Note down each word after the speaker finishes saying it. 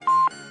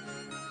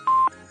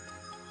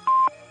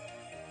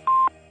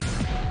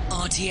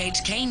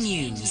RTHK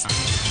News.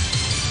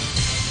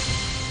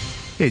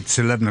 It's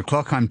 11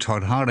 o'clock. I'm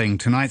Todd Harding.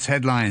 Tonight's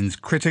headlines.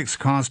 Critics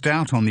cast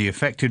doubt on the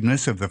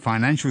effectiveness of the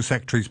Financial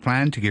Secretary's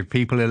plan to give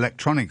people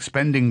electronic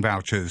spending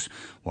vouchers,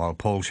 while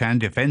Paul Chan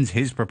defends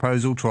his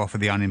proposal to offer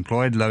the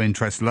unemployed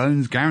low-interest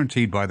loans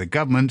guaranteed by the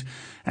government,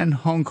 and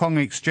Hong Kong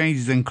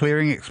Exchanges and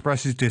Clearing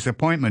expresses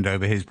disappointment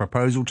over his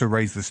proposal to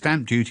raise the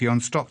stamp duty on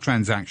stock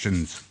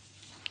transactions.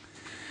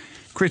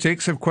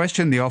 Critics have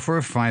questioned the offer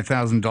of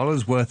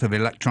 $5,000 worth of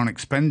electronic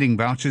spending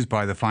vouchers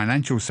by the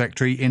Financial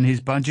Secretary in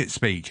his budget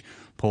speech.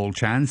 Paul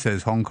Chan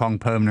says Hong Kong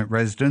permanent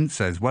residents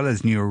as well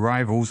as new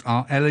arrivals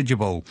are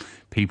eligible.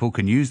 People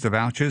can use the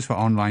vouchers for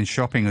online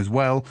shopping as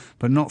well,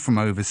 but not from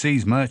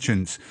overseas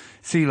merchants.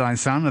 Si Lai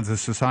Sun of the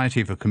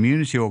Society for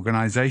Community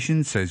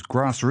Organisations says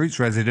grassroots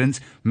residents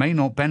may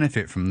not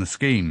benefit from the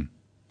scheme.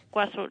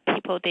 Grassroots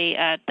people, they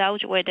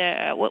doubt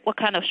whether what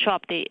kind of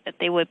shop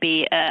they will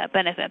be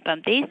benefit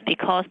from this,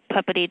 because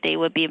probably there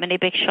will be many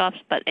big shops,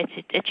 but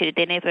actually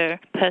they never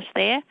purchase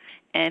there.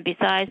 And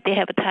besides, they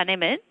have a time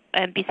limit.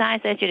 And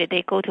besides, actually,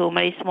 they go to a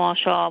very small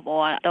shop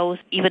or those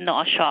even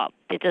not a shop.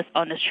 They're just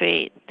on the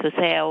street to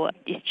sell.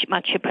 It's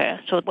much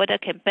cheaper. So whether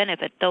can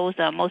benefit, those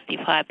are most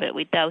deprived, but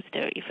without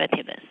their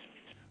effectiveness.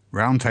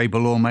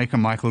 Roundtable lawmaker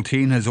Michael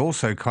Teen has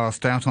also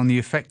cast doubt on the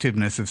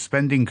effectiveness of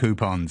spending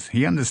coupons.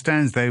 He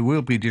understands they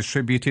will be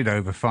distributed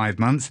over 5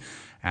 months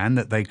and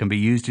that they can be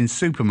used in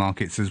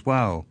supermarkets as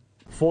well.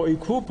 For a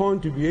coupon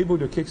to be able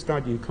to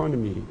kickstart the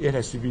economy, it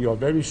has to be of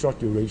very short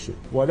duration.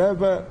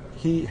 Whatever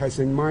he has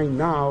in mind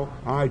now,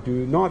 I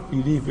do not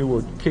believe it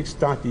would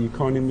kickstart the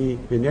economy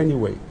in any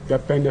way. The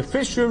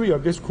beneficiary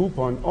of this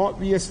coupon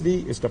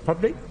obviously is the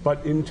public,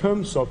 but in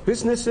terms of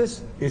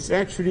businesses, it's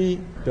actually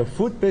the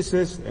food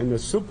business and the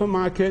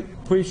supermarket,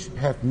 which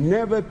have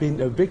never been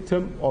a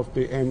victim of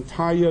the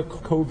entire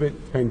COVID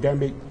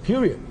pandemic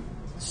period.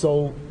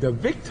 So the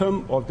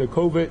victim of the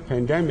COVID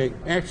pandemic,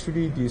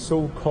 actually the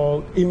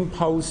so-called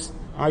impulse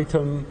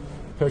item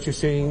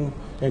purchasing,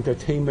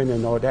 entertainment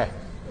and all that.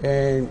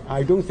 And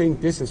I don't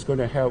think this is going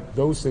to help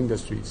those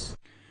industries.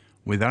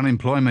 With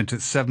unemployment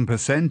at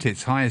 7%,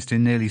 its highest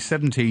in nearly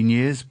 17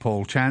 years,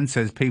 Paul Chan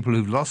says people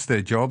who've lost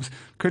their jobs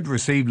could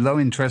receive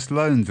low-interest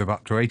loans of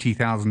up to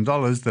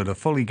 $80,000 that are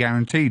fully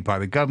guaranteed by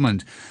the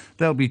government.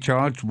 They'll be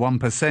charged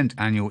 1%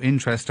 annual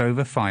interest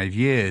over 5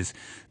 years.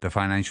 The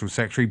Financial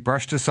Secretary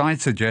brushed aside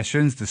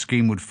suggestions the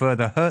scheme would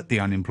further hurt the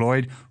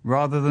unemployed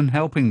rather than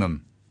helping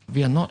them.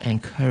 We are not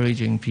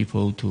encouraging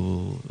people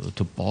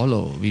to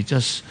borrow. We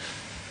just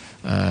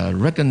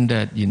reckon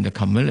that in the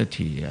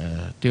community,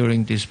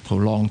 during this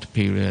prolonged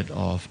period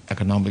of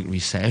economic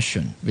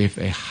recession with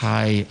a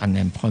high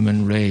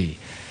unemployment rate,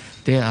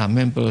 there are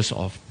members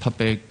of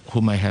public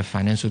who may have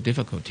financial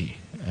difficulty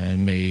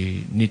and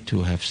may need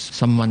to have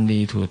some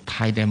money to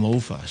tide them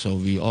over. So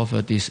we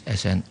offer this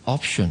as an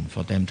option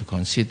for them to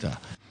consider.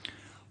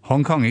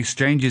 Hong Kong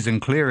Exchanges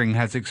and Clearing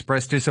has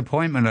expressed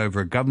disappointment over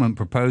a government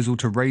proposal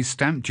to raise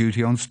stamp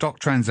duty on stock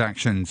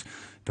transactions.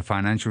 The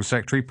Financial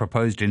Secretary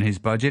proposed in his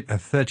budget a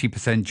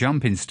 30%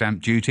 jump in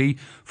stamp duty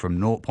from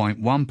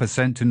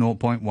 0.1% to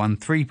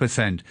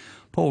 0.13%.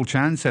 Paul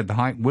Chan said the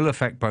hike will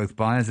affect both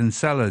buyers and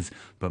sellers,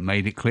 but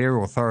made it clear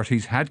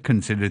authorities had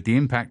considered the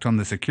impact on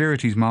the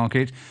securities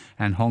market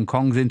and Hong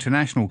Kong's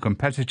international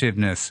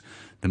competitiveness.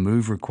 The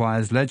move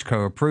requires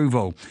LegCo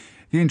approval.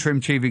 The interim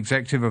chief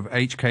executive of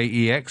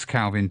HKEX,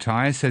 Calvin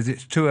Tai, says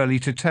it's too early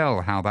to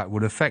tell how that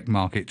would affect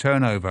market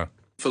turnover.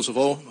 First of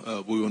all,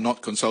 we were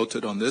not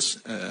consulted on this,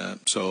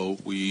 so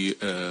we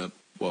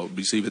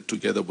receive it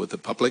together with the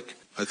public.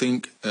 I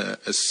think,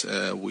 as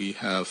we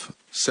have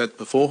said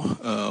before,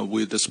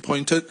 we're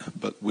disappointed,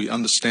 but we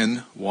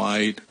understand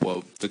why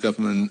the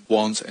government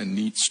wants and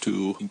needs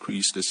to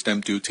increase the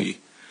stamp duty.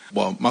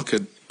 While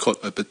market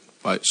caught a bit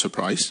by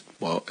surprise,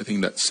 I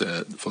think that's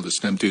for the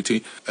stamp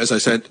duty. As I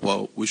said,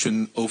 we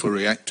shouldn't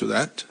overreact to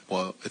that.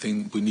 I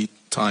think we need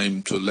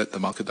time to let the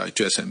market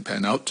digest and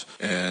pan out.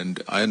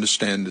 And I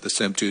understand that the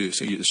stamp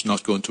duty is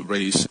not going to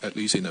raise, at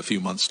least in a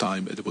few months'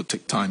 time. It will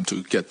take time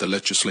to get the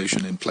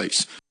legislation in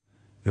place.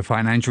 The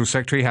Financial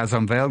Secretary has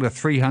unveiled a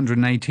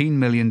 $318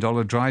 million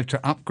drive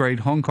to upgrade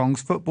Hong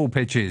Kong's football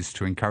pitches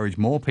to encourage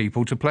more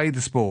people to play the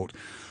sport.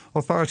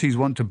 Authorities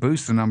want to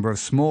boost the number of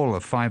smaller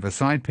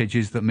five-a-side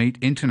pitches that meet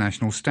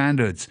international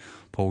standards.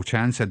 Paul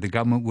Chan said the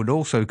government would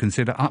also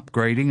consider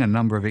upgrading a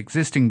number of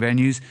existing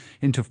venues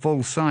into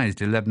full-sized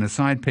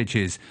 11-a-side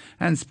pitches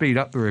and speed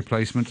up the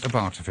replacement of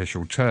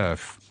artificial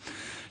turf.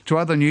 To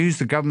other news,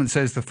 the government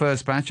says the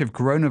first batch of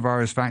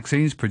coronavirus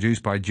vaccines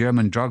produced by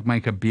German drug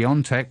maker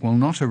BioNTech will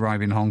not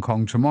arrive in Hong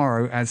Kong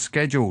tomorrow as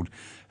scheduled.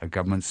 A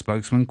government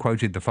spokesman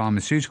quoted the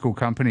pharmaceutical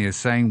company as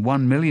saying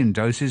 1 million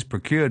doses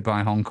procured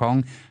by Hong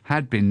Kong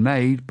had been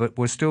made but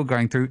were still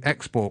going through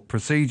export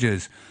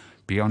procedures.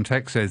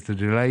 BioNTech says the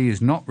delay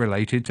is not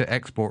related to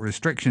export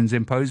restrictions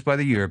imposed by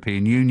the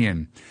European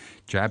Union.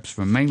 Jabs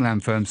from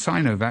mainland firm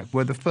Sinovac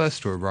were the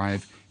first to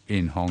arrive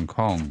in Hong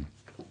Kong.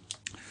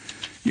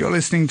 You're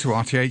listening to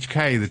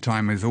RTHK. The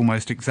time is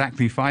almost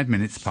exactly 5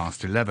 minutes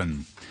past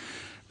 11.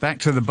 Back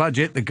to the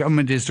budget, the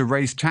government is to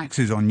raise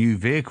taxes on new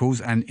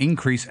vehicles and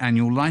increase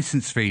annual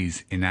licence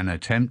fees in an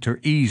attempt to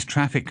ease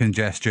traffic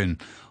congestion.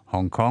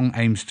 Hong Kong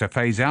aims to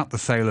phase out the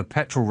sale of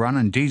petrol-run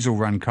and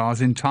diesel-run cars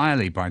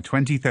entirely by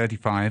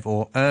 2035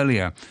 or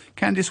earlier.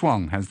 Candice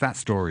Wong has that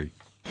story.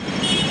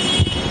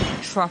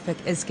 Traffic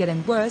is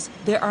getting worse,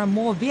 there are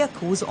more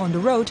vehicles on the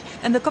road,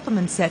 and the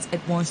government says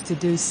it wants to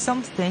do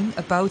something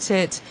about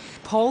it.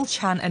 Paul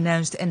Chan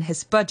announced in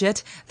his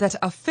budget that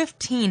a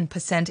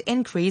 15%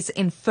 increase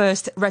in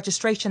first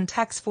registration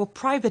tax for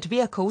private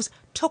vehicles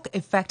took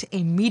effect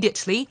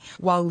immediately,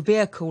 while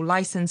vehicle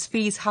license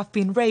fees have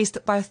been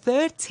raised by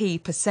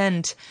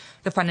 30%.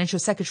 The Financial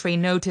Secretary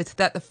noted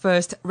that the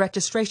first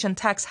registration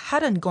tax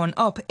hadn't gone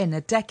up in a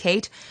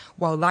decade,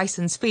 while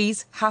license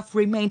fees have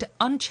remained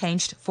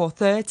unchanged for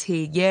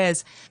 30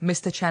 years.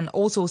 Mr. Chan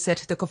also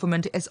said the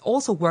government is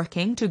also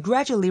working to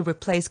gradually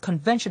replace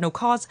conventional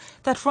cars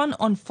that run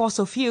on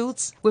fossil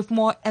fuels with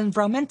more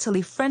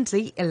environmentally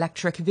friendly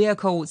electric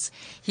vehicles.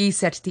 He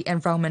said the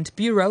Environment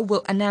Bureau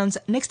will announce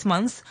next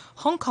month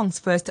Hong Kong's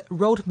first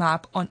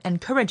roadmap on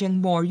encouraging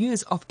more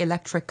use of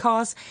electric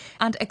cars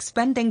and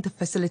expanding the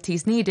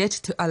facilities needed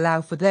to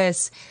allow for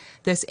this.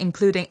 This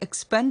including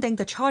expanding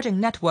the charging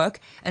network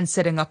and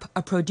setting up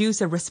a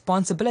producer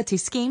responsibility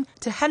scheme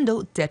to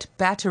handle dead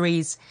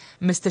batteries.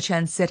 Mr.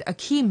 Chen said a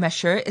key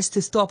measure is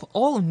to stop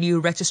all new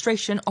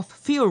registration of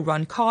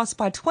fuel-run cars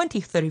by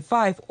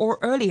 2035 or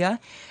earlier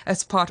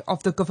as part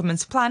of the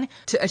government's plan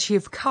to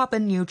achieve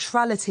carbon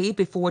neutrality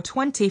before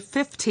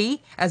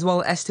 2050, as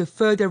well as to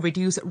further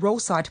reduce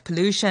roadside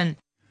pollution.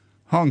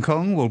 Hong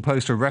Kong will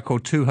post a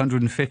record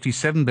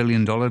 $257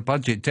 billion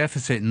budget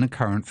deficit in the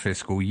current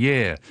fiscal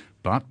year.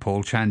 But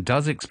Paul Chan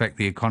does expect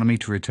the economy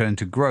to return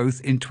to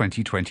growth in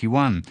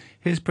 2021.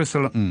 Here's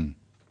Priscilla Ng.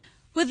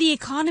 With the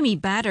economy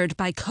battered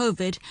by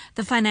COVID,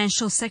 the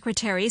Financial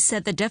Secretary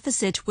said the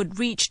deficit would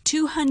reach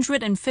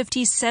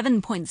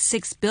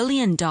 $257.6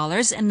 billion in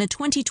the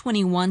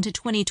 2021 to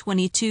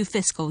 2022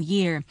 fiscal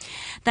year.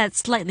 That's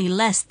slightly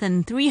less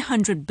than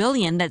 $300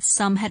 billion that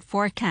some had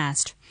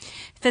forecast.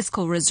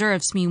 Fiscal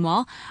reserves,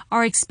 meanwhile,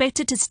 are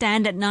expected to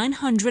stand at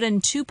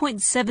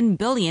 $902.7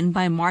 billion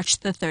by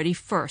March the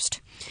 31st.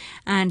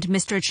 And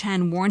Mr.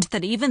 Chan warned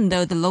that even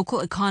though the local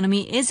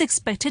economy is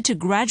expected to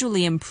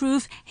gradually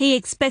improve, he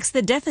expects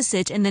the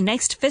deficit in the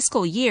next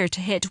fiscal year to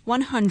hit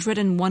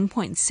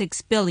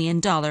 $101.6 billion.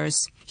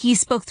 He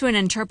spoke through an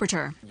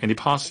interpreter. In the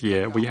past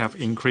year, we have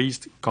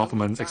increased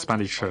government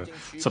expenditure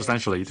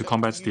substantially to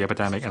combat the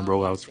epidemic and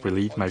roll out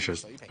relief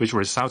measures, which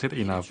resulted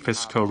in our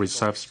fiscal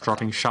reserves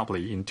dropping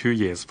sharply in 2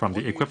 years from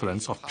the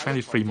equivalent of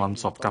 23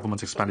 months of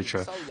government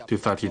expenditure to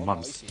 13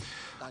 months.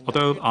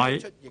 Although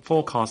I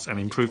forecast an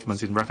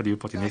improvement in revenue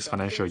for the next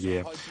financial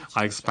year,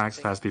 I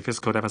expect that the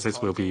fiscal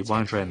deficit will be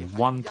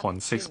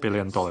 $101.6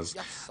 billion,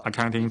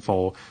 accounting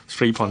for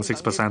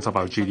 3.6% of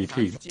our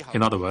GDP.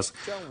 In other words,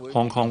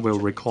 Hong Kong will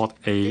record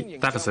a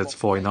deficit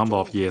for a number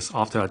of years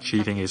after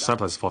achieving a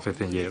surplus for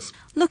 15 years.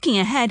 Looking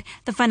ahead,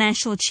 the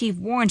financial chief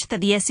warned that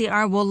the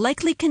SAR will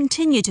likely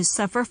continue to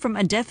suffer from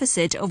a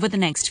deficit over the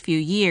next few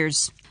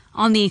years.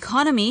 On the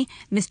economy,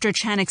 Mr.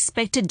 Chan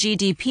expected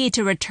GDP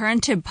to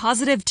return to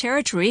positive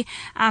territory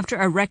after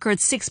a record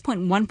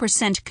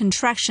 6.1%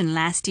 contraction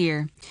last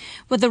year.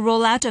 With the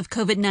rollout of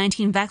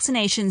COVID-19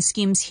 vaccination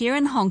schemes here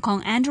in Hong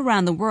Kong and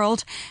around the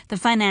world, the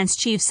finance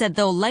chief said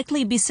there will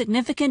likely be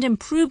significant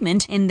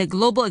improvement in the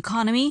global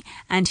economy,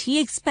 and he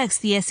expects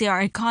the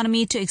SAR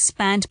economy to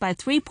expand by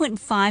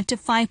 3.5 to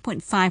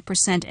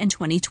 5.5% in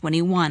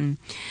 2021.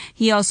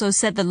 He also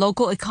said the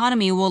local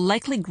economy will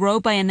likely grow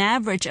by an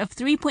average of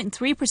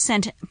 3.3%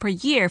 per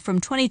year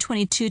from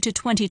 2022 to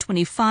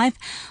 2025,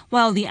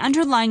 while the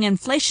underlying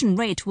inflation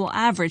rate will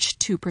average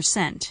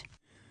 2%.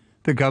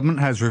 The government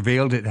has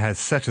revealed it has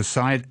set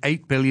aside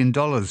 $8 billion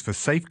for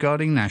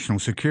safeguarding national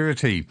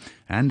security.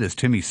 And as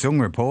Timmy Sung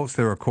reports,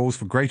 there are calls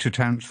for greater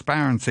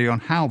transparency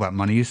on how that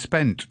money is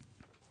spent.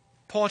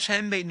 Paul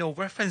Chan made no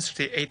reference to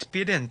the $8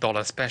 billion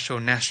Special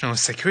National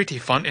Security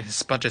Fund in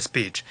his budget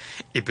speech.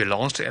 It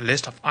belongs to a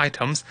list of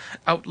items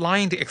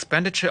outlining the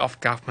expenditure of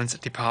government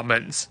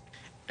departments.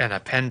 An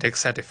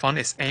appendix said the fund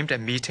is aimed at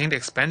meeting the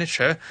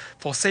expenditure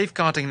for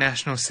safeguarding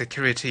national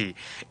security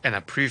and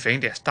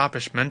approving the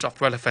establishment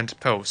of relevant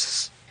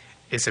posts.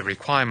 It's a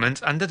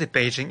requirement under the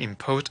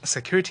Beijing-imposed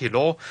security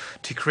law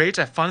to create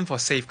a fund for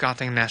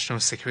safeguarding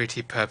national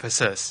security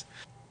purposes.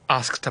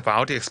 Asked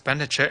about the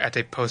expenditure at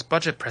a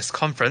post-budget press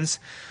conference,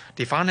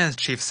 the finance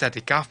chief said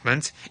the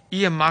government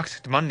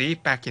earmarked the money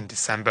back in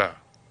December.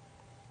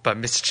 But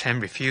Mr. Chen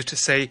refused to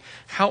say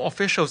how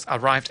officials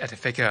arrived at the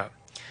figure.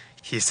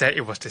 He said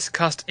it was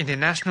discussed in the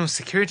National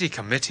Security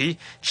Committee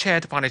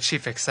chaired by the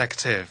chief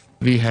executive.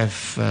 We have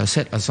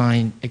set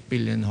aside 8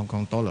 billion Hong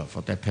Kong dollar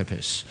for that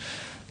purpose.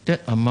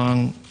 That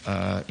amount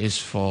is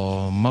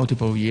for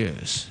multiple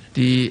years.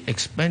 The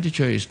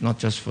expenditure is not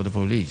just for the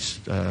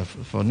police.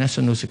 For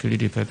national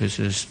security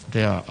purposes,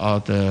 there are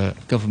other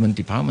government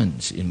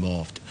departments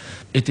involved.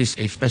 It is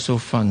a special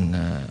fund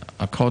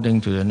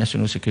according to the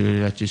national security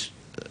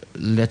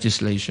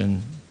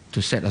legislation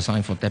to set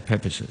aside for that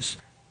purposes.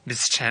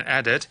 Ms. Chan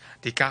added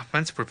the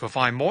government will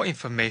provide more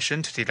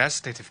information to the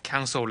Legislative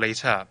Council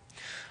later.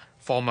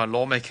 Former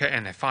lawmaker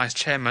and a vice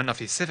chairman of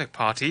the Civic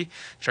Party,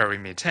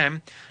 Jeremy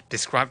Tam,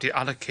 described the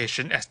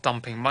allocation as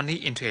dumping money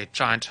into a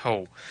giant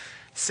hole,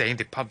 saying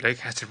the public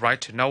has the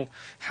right to know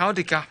how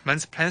the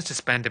government plans to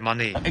spend the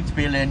money. 8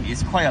 billion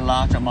is quite a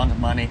large amount of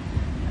money,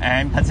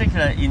 and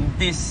particularly in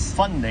this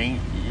funding,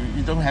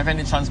 you don't have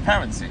any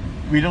transparency.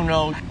 We don't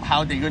know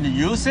how they're going to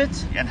use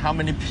it and how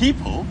many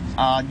people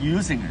are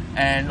using it,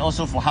 and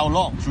also for how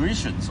long,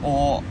 durations,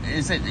 or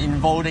is it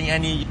involving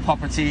any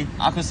property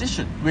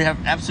acquisition? We have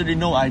absolutely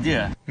no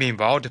idea.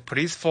 Meanwhile, the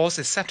police force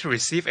is set to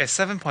receive a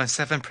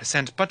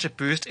 7.7% budget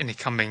boost in the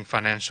coming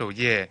financial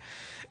year,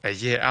 a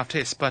year after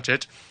its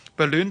budget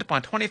ballooned by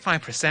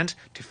 25%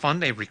 to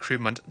fund a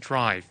recruitment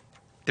drive.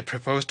 The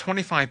proposed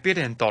 $25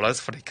 billion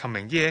for the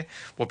coming year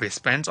will be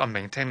spent on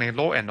maintaining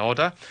law and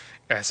order,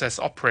 assess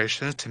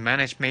operations to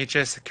manage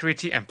major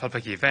security and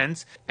public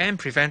events, and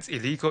prevent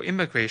illegal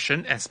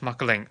immigration and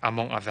smuggling,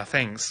 among other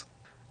things.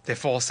 The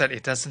force said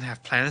it doesn't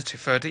have plans to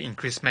further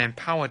increase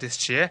manpower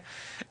this year,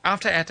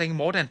 after adding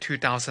more than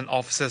 2,000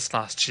 officers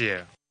last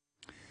year.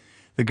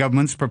 The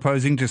government's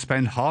proposing to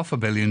spend $500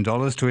 million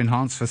to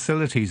enhance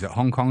facilities at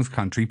Hong Kong's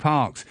country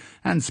parks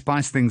and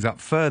spice things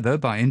up further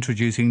by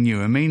introducing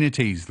new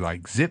amenities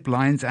like zip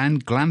lines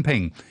and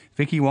glamping.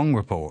 Vicky Wong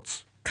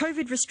reports.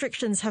 COVID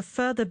restrictions have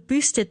further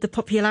boosted the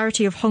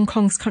popularity of Hong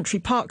Kong's country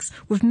parks,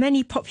 with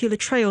many popular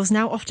trails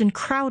now often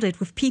crowded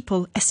with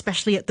people,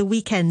 especially at the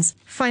weekends.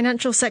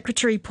 Financial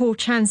Secretary Paul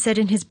Chan said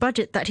in his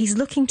budget that he's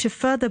looking to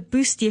further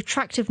boost the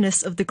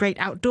attractiveness of the great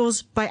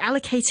outdoors by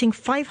allocating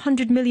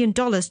 $500 million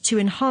to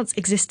enhance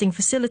existing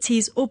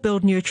facilities or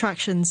build new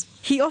attractions.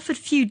 He offered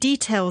few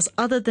details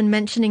other than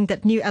mentioning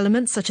that new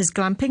elements such as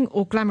glamping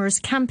or glamorous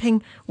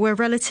camping, where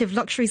relative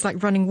luxuries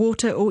like running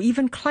water or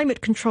even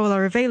climate control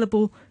are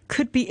available,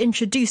 could be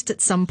introduced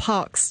at some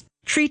parks.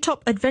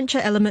 Treetop adventure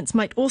elements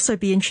might also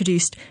be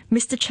introduced.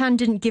 Mr. Chan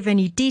didn't give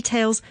any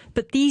details,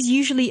 but these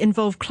usually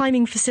involve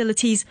climbing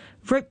facilities,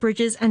 rope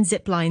bridges and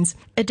zip lines.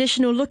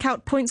 Additional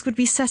lookout points would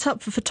be set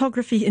up for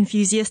photography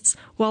enthusiasts,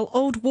 while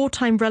old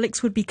wartime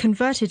relics would be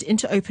converted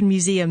into open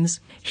museums.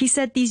 He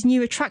said these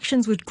new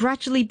attractions would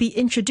gradually be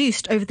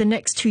introduced over the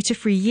next 2 to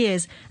 3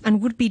 years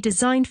and would be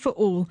designed for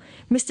all.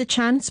 Mr.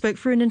 Chan spoke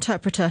through an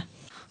interpreter.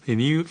 The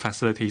new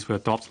facilities will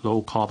adopt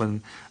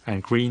low-carbon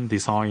and green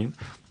design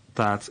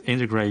that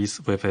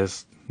integrates with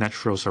its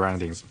natural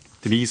surroundings.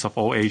 The needs of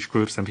all age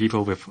groups and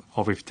people with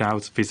or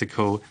without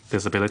physical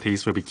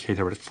disabilities will be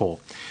catered for.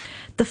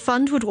 The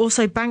fund would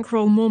also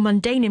bankroll more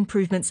mundane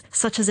improvements,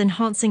 such as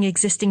enhancing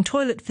existing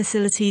toilet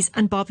facilities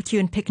and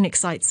barbecue and picnic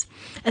sites.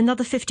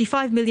 Another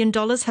 $55 million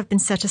have been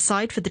set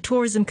aside for the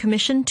Tourism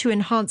Commission to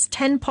enhance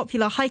 10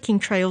 popular hiking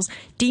trails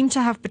deemed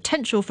to have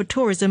potential for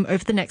tourism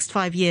over the next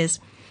 5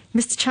 years.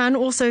 Mr. Chan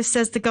also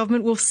says the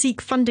government will seek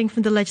funding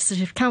from the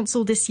Legislative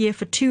Council this year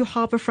for 2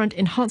 harbourfront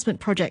enhancement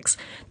projects,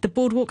 the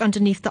boardwalk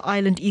underneath the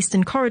island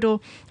Eastern Corridor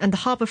and the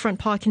harbourfront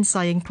park in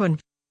Sai Ying Pun.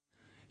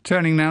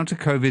 Turning now to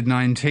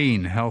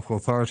COVID-19, health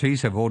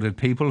authorities have ordered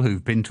people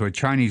who've been to a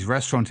Chinese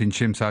restaurant in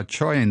Tsim Sha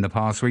Tsui in the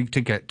past week to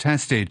get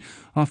tested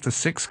after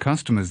 6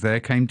 customers there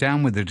came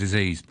down with the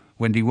disease.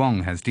 Wendy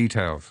Wong has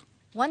details.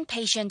 One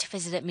patient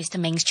visited Mr.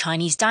 Ming's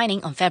Chinese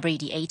dining on February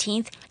the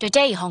 18th, the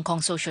day Hong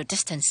Kong social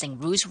distancing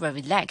rules were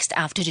relaxed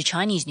after the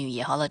Chinese New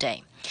Year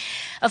holiday.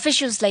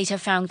 Officials later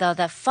found out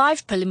that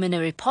 5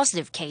 preliminary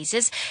positive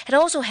cases had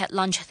also had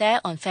lunch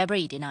there on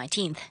February the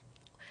 19th.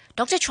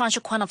 Dr. Chuan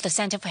Shuk-kwan of the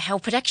Center for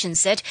Health Protection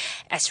said,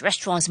 as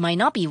restaurants might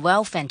not be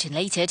well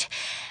ventilated,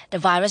 the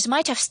virus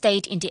might have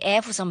stayed in the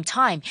air for some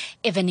time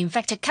if an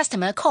infected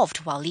customer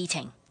coughed while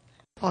eating.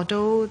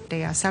 Although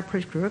they are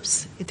separate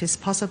groups, it is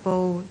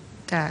possible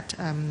that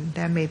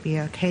there may be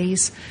a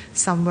case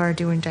somewhere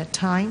during that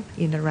time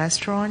in the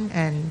restaurant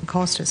and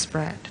cause the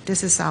spread.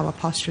 This is our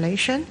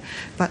postulation,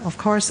 but of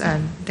course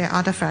there are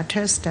other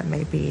factors that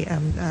may be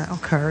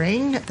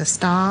occurring, the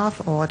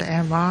staff or the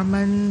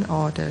environment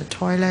or the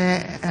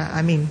toilet.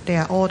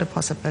 There are all the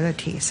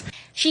possibilities.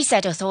 She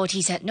said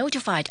authorities had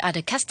notified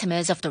other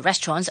customers of the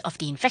restaurants of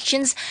the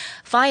infections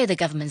via the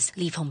government's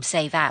Leave Home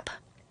Safe app.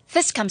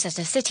 This comes as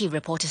the city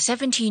reported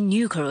 17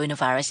 new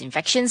coronavirus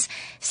infections,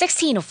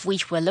 16 of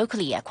which were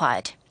locally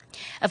acquired.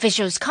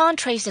 Officials can't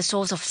trace the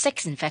source of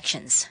 6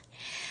 infections.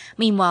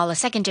 Meanwhile, a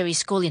secondary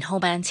school in Ho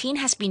Man Tin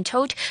has been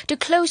told to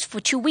close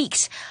for 2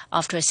 weeks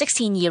after a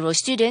 16-year-old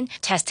student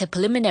tested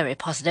preliminary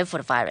positive for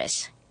the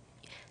virus.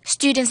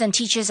 Students and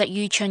teachers at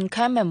Yu Chun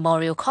Keung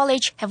Memorial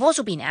College have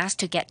also been asked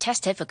to get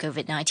tested for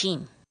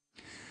COVID-19.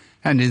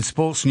 And in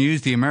sports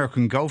news, the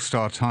American golf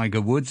star Tiger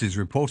Woods is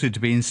reported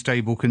to be in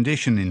stable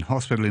condition in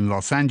hospital in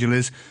Los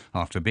Angeles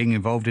after being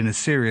involved in a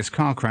serious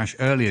car crash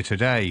earlier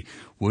today.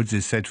 Woods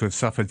is said to have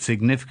suffered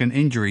significant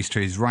injuries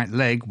to his right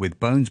leg, with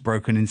bones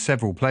broken in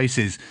several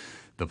places.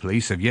 The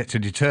police have yet to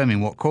determine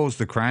what caused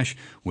the crash,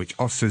 which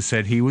officers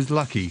said he was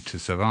lucky to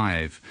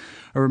survive.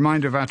 A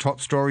reminder of our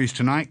top stories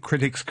tonight.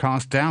 Critics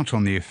cast doubt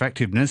on the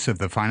effectiveness of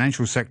the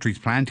Financial Secretary's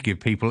plan to give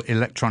people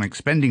electronic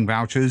spending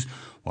vouchers,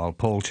 while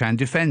Paul Chan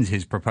defends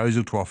his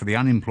proposal to offer the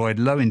unemployed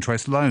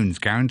low-interest loans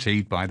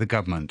guaranteed by the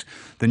government.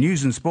 The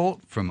news and sport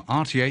from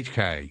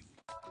RTHK.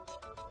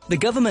 The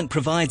government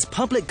provides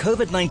public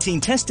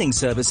COVID-19 testing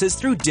services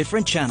through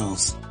different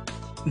channels.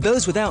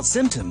 Those without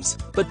symptoms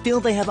but feel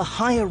they have a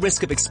higher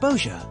risk of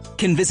exposure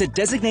can visit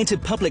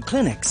designated public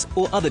clinics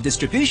or other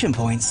distribution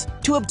points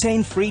to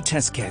obtain free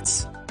test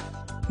kits.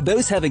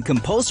 Those having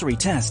compulsory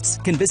tests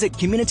can visit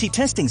community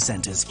testing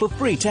centres for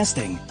free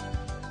testing.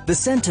 The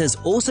centres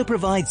also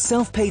provide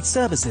self-paid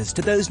services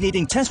to those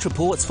needing test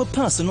reports for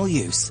personal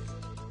use.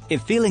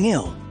 If feeling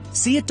ill,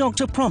 see a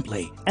doctor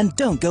promptly and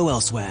don't go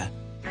elsewhere.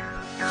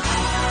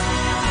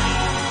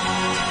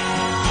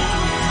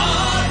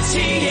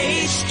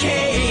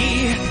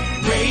 RTHK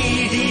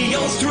Radio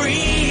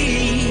 3.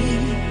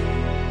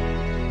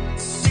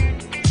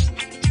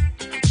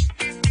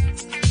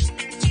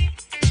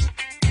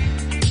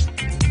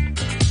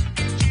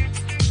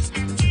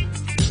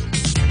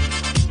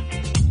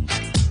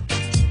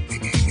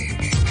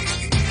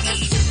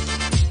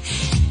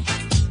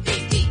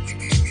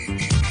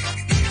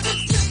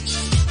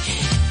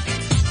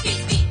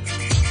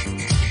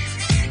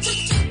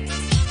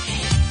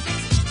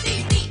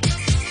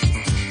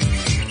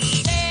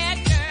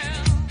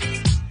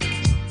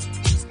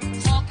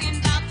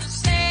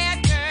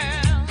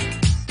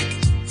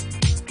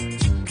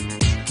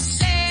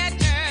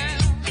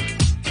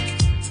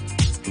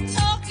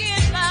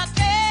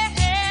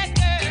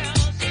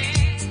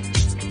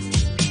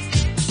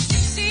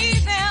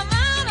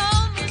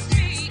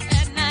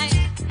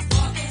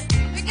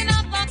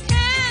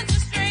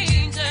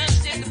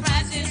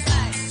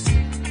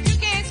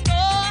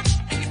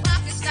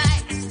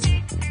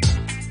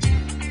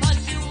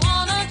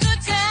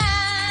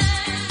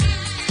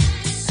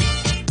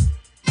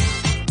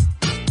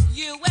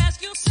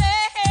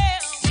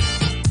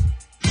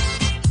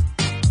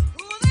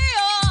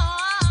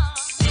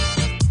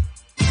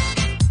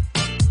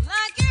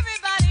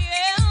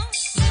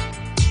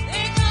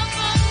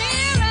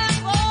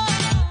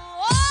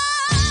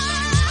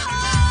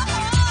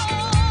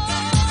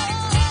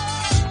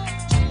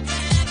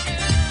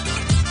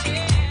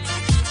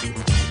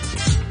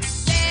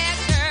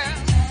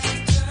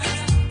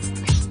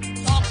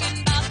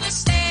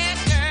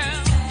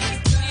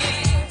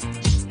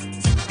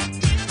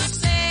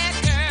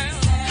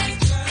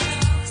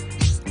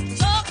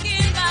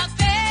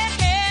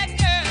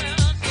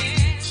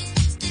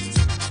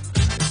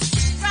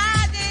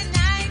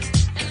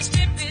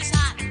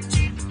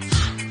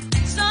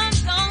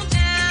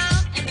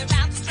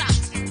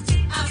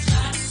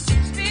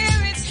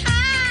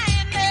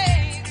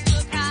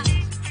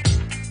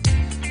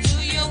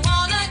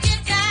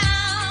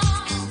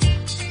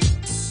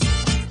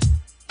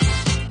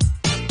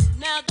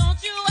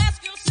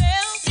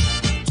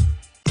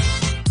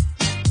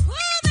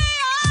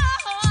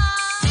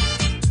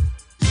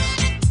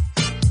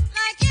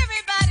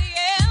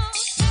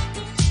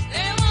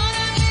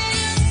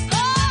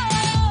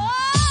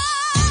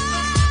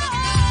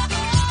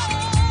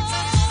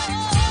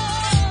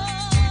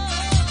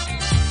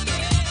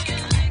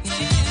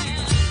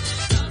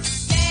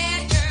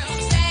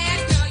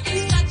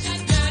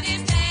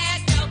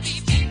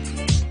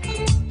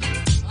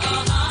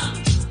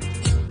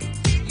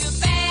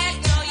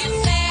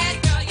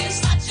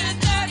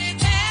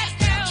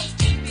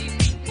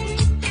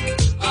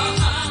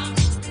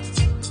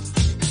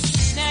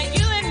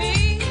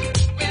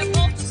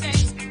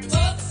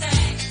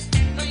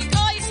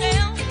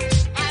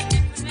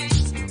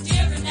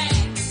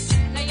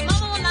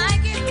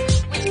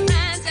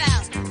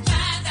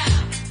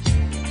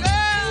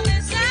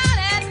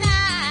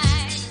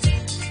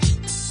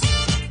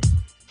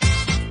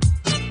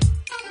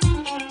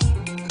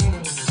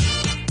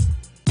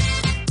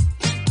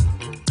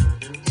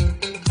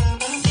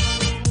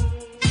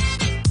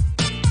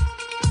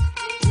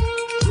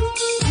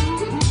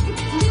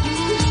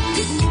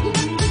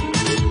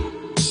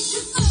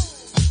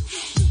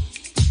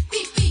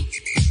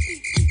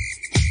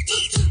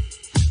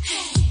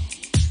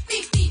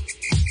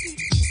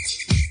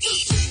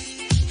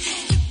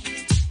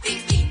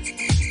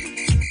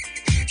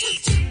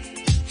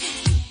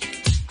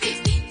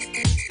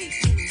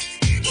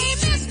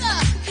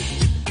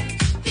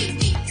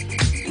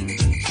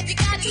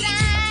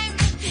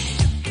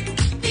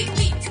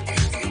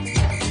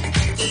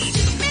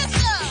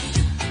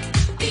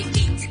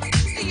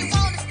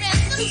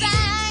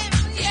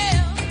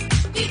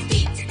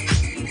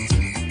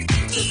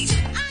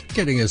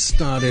 Getting us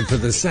started for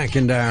the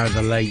second hour of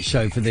the Late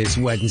Show for this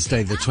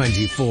Wednesday, the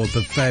 24th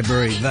of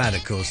February. That,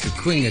 of course, the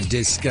Queen of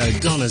Disco,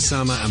 Donna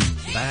Summer and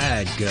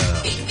Bad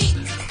Girl.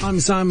 I'm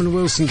Simon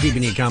Wilson,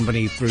 keeping you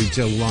company through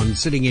till 1,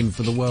 sitting in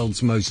for the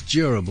world's most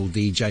durable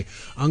DJ.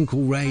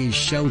 Uncle Ray is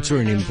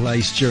sheltering in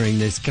place during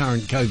this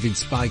current COVID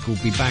spike. Will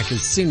be back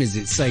as soon as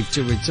it's safe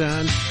to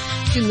return.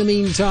 In the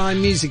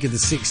meantime, music of the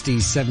 60s,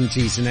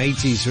 70s and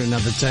 80s for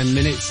another 10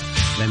 minutes.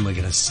 Then we're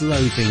going to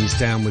slow things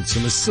down with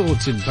some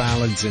assorted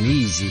ballads and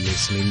easy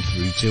listening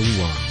through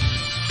till 1.